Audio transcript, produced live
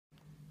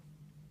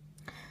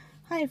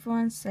Hi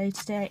everyone, so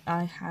today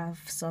I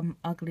have some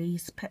Uggly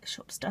Pet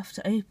Shop stuff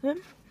to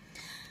open.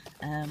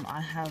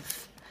 I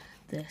have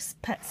this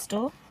pet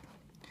store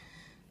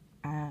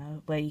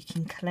where you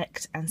can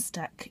collect and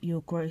stack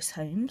your gross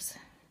homes,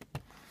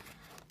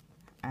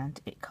 and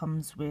it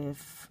comes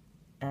with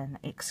an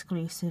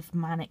exclusive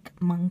manic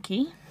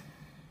monkey.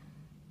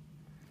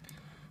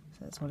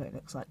 So that's what it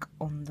looks like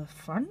on the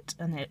front,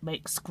 and it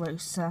makes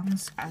gross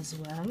sounds as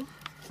well.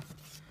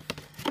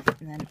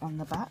 And then on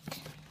the back,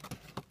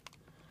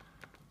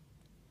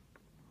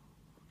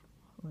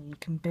 where you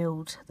can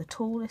build the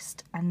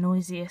tallest and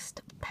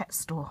noisiest pet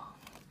store.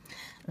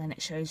 And then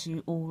it shows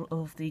you all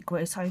of the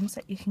gross homes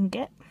that you can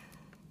get,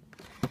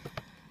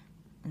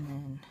 and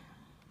then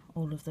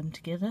all of them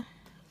together.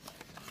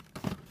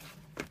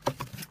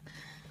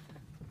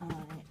 I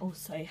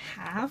also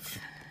have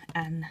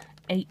an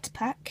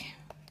 8-pack,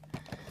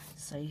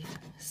 so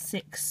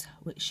 6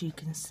 which you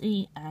can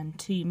see and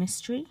 2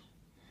 mystery.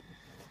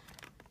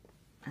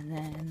 And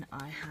then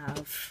I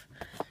have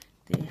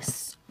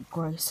this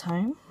gross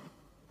home.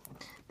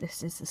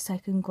 This is the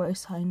second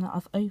gross home that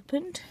I've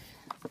opened.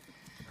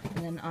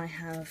 And then I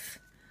have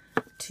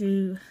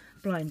 2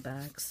 blind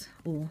bags,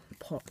 or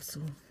pots,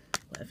 or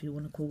whatever you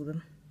want to call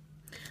them,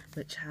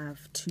 which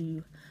have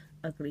 2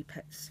 ugly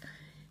pets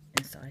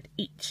inside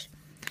each.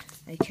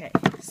 Okay,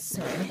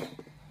 so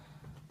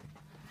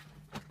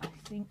I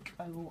think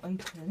I will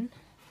open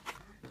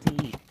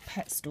the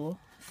pet store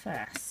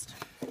first.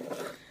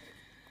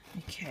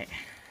 Okay,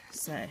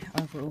 so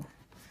I will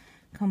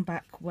come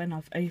back when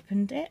I've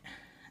opened it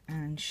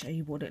and show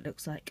you what it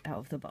looks like out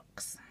of the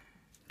box.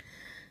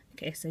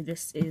 Okay, so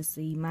this is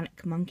the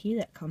manic monkey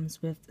that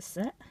comes with the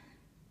set.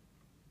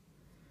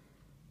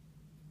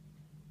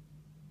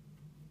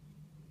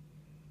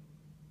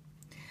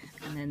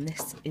 And then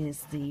this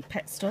is the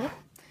pet store,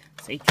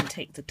 so you can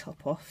take the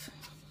top off.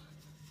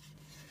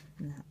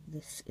 And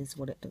this is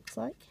what it looks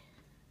like.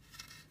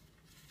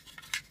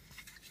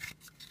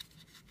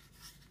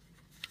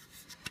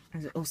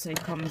 As it also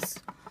comes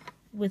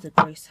with a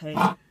gross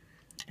home,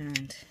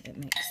 and it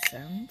makes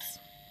sounds.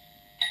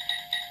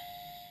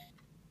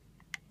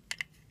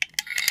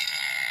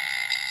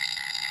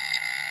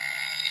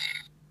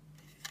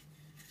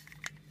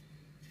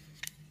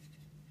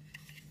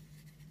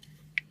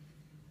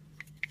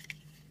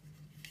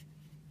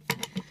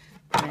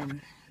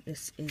 Then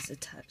this is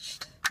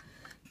attached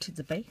to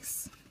the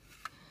base,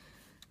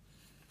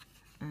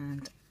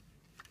 and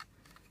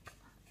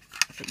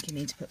I think you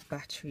need to put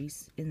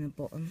batteries in the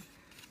bottom.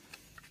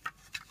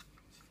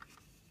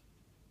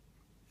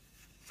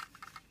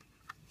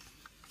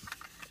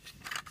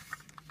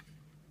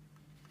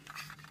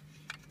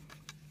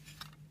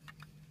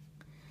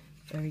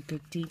 Very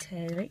good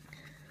detailing,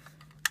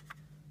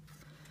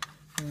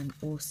 and an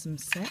awesome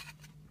set.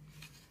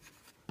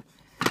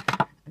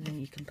 And then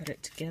you can put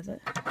it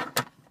together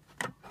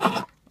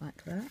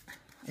like that,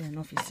 and then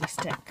obviously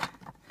stack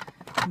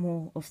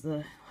more of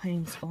the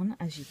homes on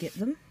as you get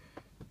them.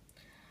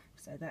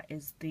 So that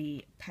is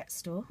the pet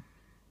store.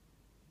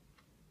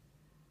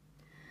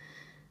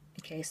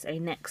 Okay, so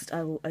next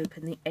I will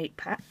open the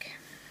 8-pack.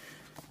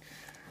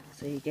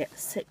 So you get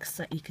 6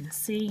 that you can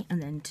see,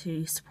 and then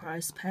 2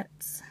 surprise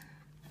pets.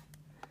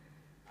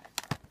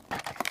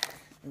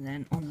 And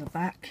then on the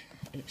back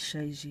it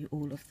shows you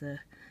all of the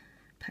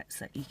pets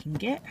that you can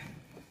get,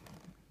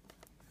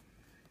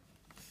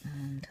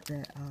 and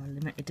there are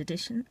limited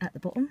edition at the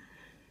bottom.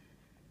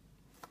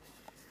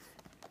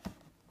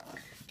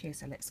 Okay,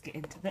 so let's get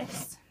into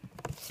this.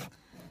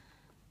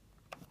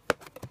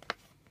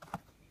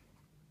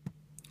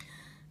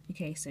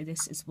 Okay, so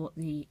this is what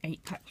the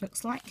 8-pack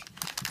looks like.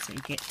 So you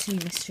get 2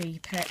 mystery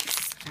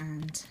pets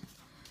and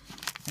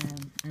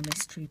a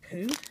mystery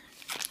poo.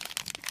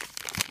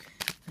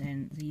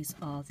 Then these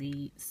are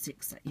the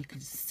 6 that you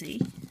can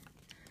see.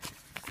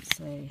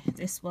 So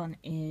this one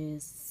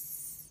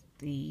is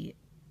the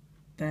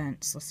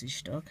burnt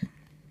sausage dog.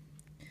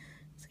 I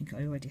think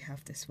I already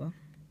have this one.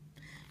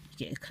 You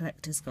get a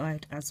collector's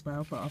guide as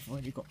well, but I've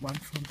already got one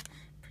from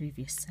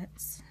previous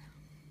sets.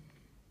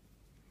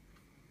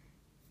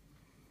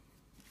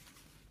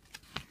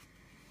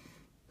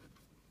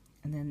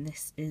 And then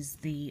this is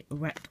the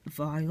rat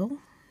vial.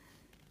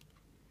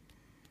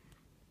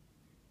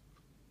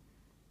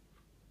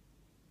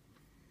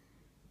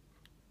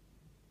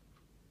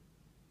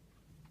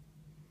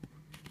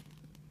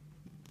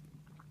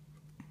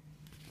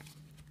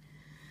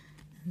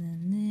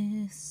 And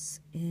then this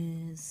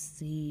is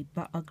the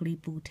But Ugly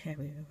Bull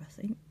Terrier, I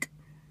think.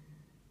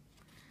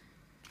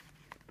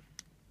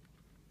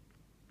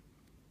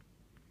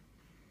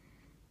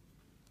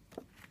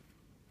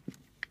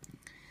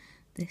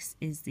 This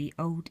is the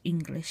Old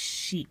English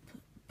Sheep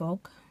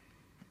Bog.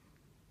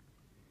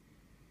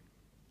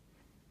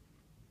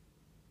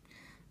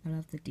 I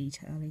love the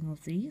detailing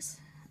of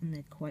these, and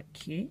they're quite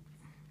cute.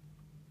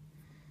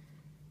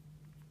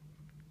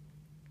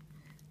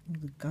 All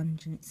the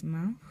gunge in its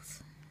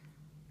mouth.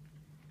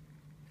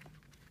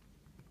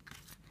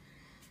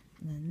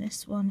 And then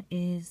this one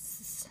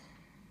is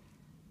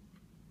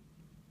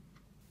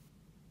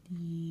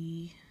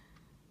the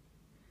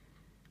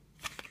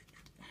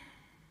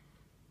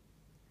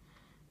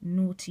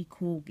naughty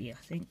corgi, I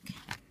think,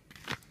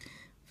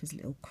 with his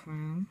little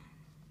crown,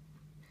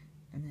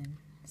 and then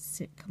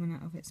sit coming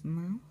out of its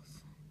mouth.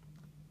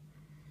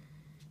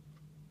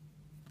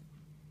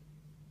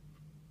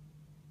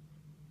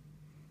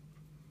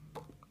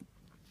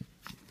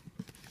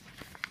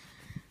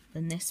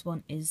 Then this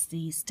one is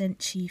the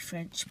Stenchy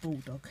French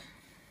Bulldog.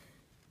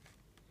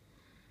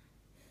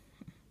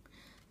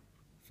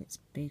 With its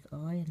big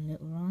eye and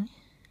little eye.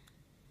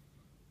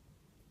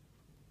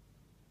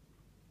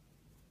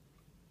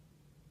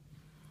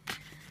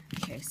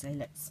 Okay, so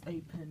let's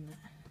open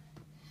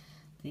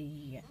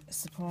the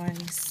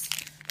surprise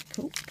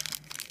poop.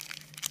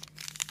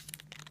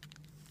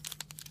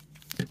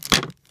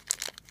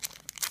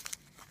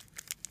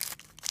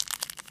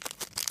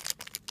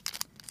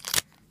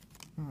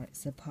 Oh,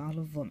 it's a pile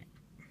of vomit.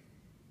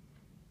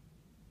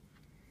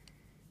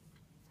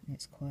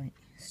 It's quite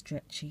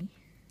stretchy.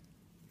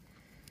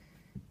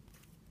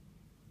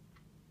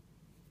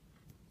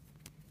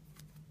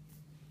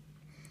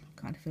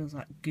 Kind of feels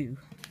like goo.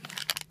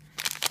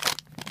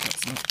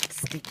 It's not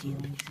sticky or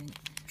anything.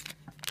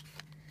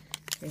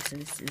 Okay, so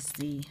this is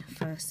the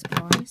first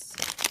surprise,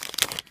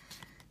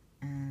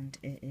 and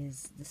it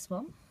is this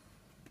one,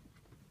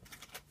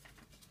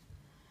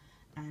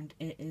 and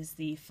it is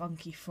the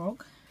Funky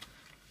Frog.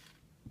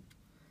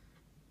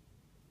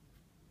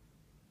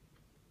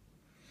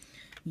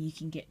 You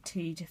can get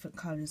 2 different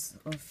colours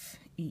of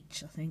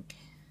each, I think.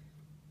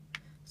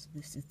 So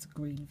this is the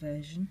green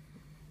version.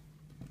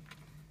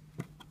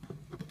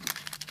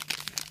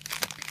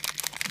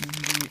 And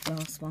the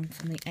last one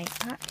from the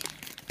 8-pack.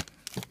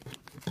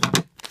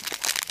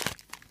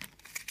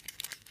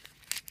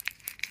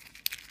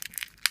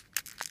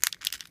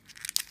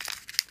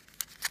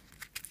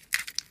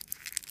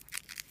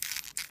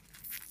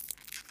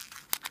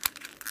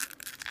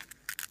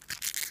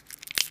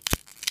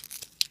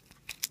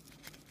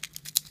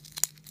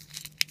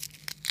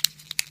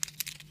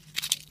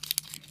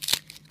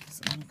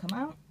 So I'm going to come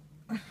out.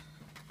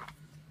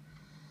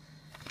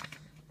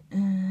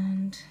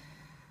 And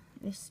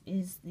this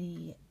is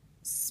the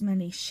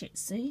Smelly Shih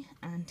Tzu,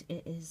 and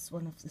it is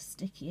one of the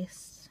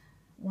stickiest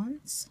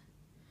ones,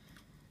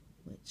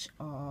 which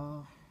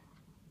are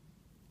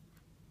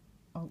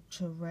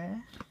ultra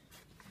rare,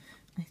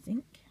 I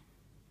think.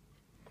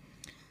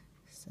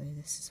 So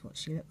this is what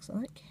she looks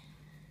like.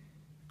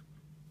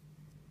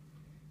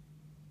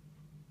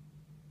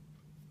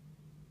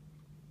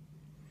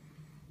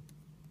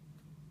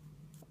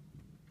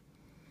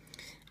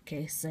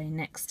 Okay, so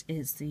next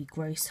is the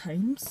Gross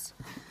Homes,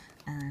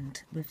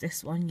 and with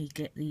this one you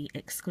get the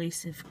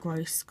exclusive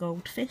Gross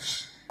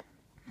Goldfish,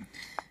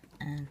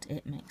 and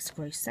it makes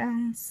gross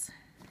sounds.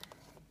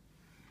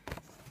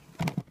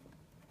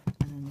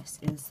 And then this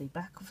is the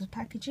back of the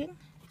packaging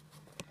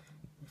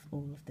with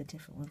all of the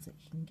different ones that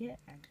you can get.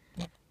 And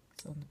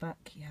so on the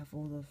back you have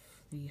all of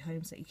the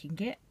homes that you can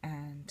get,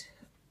 and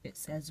it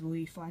says, will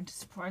you find a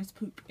surprise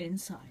poop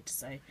inside?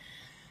 So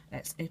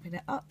let's open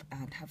it up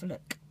and have a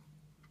look.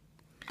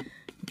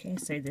 Okay,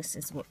 so this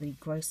is what the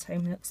Gross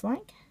Home looks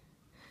like.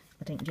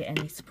 I didn't get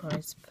any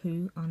surprise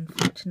poo,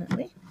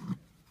 unfortunately.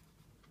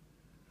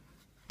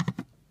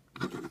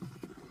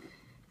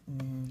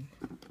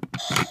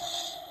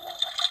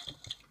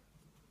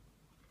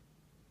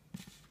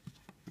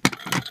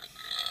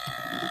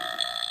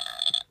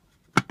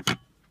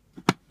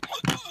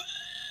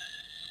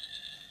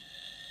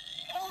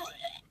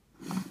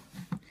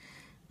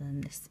 And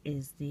then this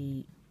is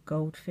the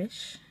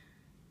goldfish.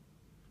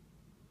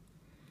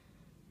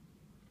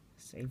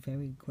 So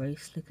very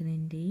gross looking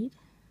indeed.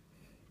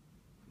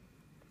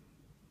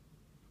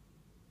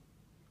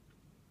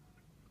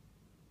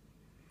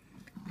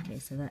 Okay,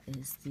 so that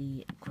is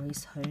the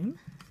Gross Home.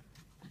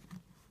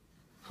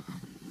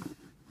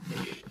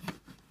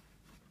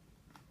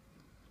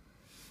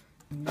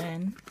 And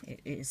then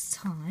it is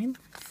time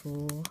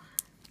for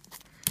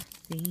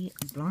the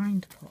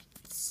blind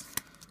pots.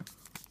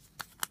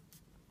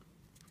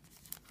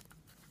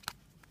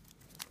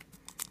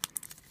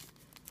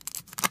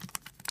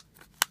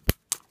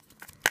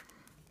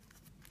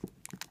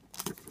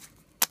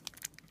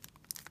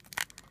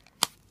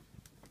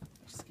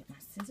 Just get my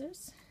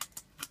scissors.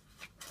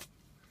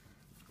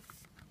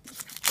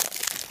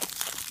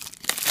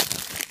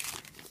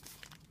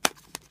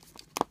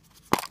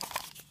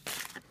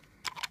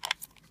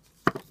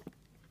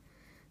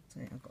 So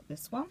I've got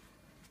this one,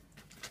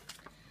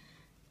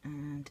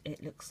 and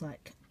it looks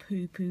like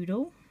Poo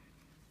Poodle.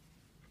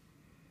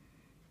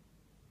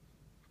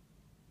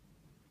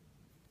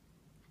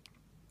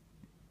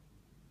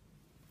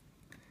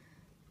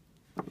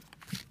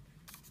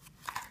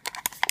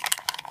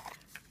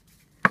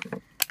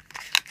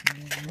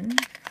 And then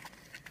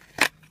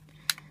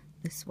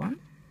this one,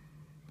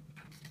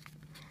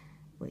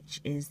 which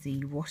is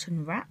the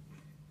Rotten Rat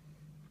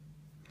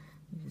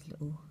with his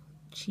little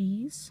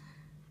cheese.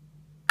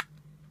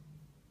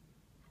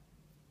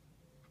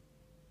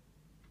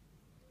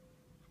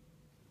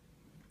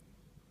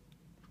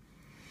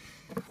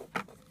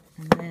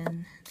 And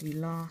then the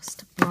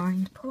last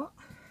blind pot.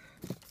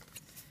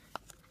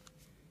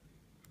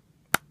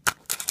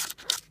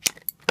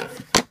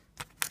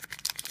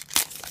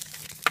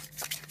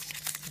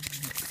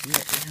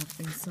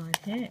 side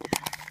here.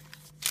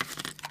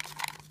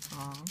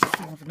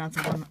 We have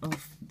another one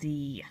of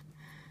the,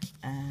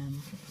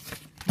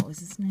 what was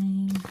his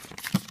name?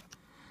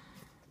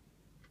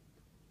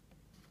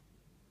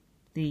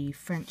 The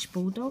French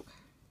Bulldog.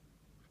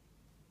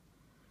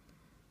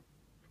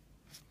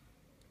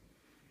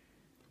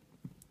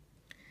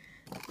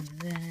 And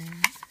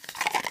then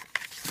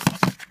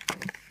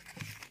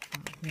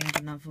we have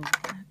another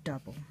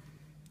double.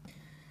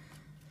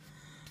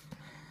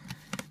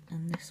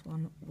 And this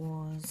one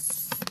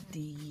was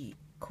the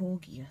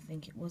Corgi, I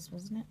think it was,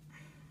 wasn't it?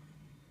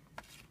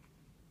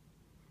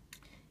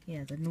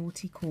 Yeah, the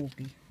naughty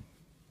Corgi.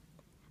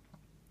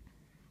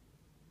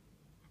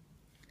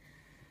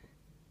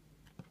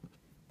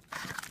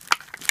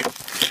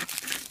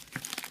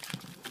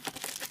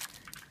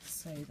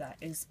 So that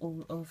is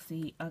all of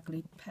the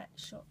Uggly Pet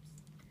Shop.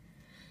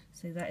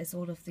 So that is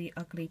all of the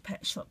Uggly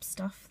Pet Shop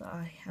stuff that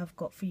I have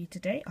got for you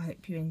today. I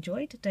hope you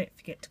enjoyed. Don't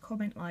forget to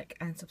comment, like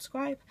and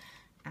subscribe,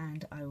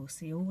 and I will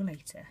see you all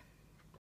later.